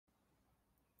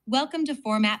Welcome to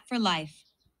Format4Life.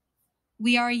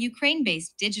 We are a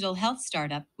Ukraine-based digital health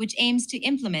startup which aims to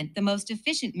implement the most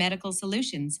efficient medical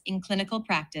solutions in clinical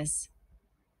practice.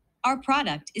 Our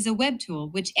product is a web tool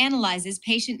which analyzes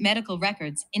patient medical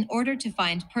records in order to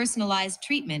find personalized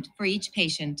treatment for each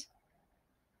patient.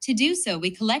 To do so, we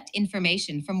collect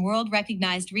information from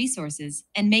world-recognized resources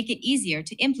and make it easier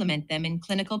to implement them in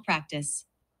clinical practice.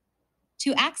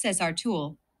 To access our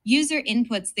tool, user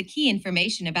inputs the key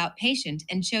information about patient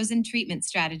and chosen treatment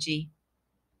strategy.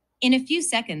 In a few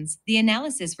seconds, the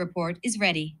analysis report is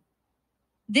ready.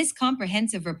 This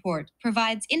comprehensive report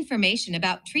provides information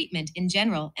about treatment in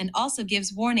general and also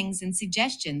gives warnings and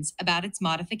suggestions about its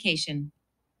modification.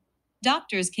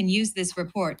 Doctors can use this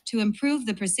report to improve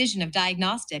the precision of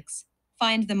diagnostics,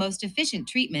 find the most efficient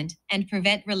treatment, and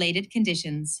prevent related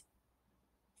conditions.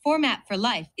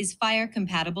 Format4Life is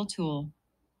FHIR-compatible tool.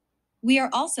 We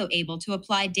are also able to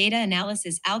apply data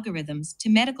analysis algorithms to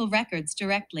medical records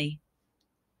directly.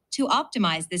 To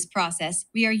optimize this process,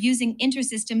 we are using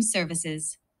InterSystems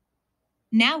services.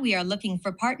 Now we are looking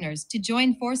for partners to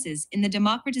join forces in the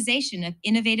democratization of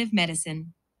innovative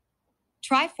medicine.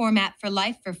 Try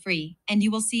Format4Life for free, and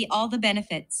you will see all the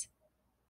benefits.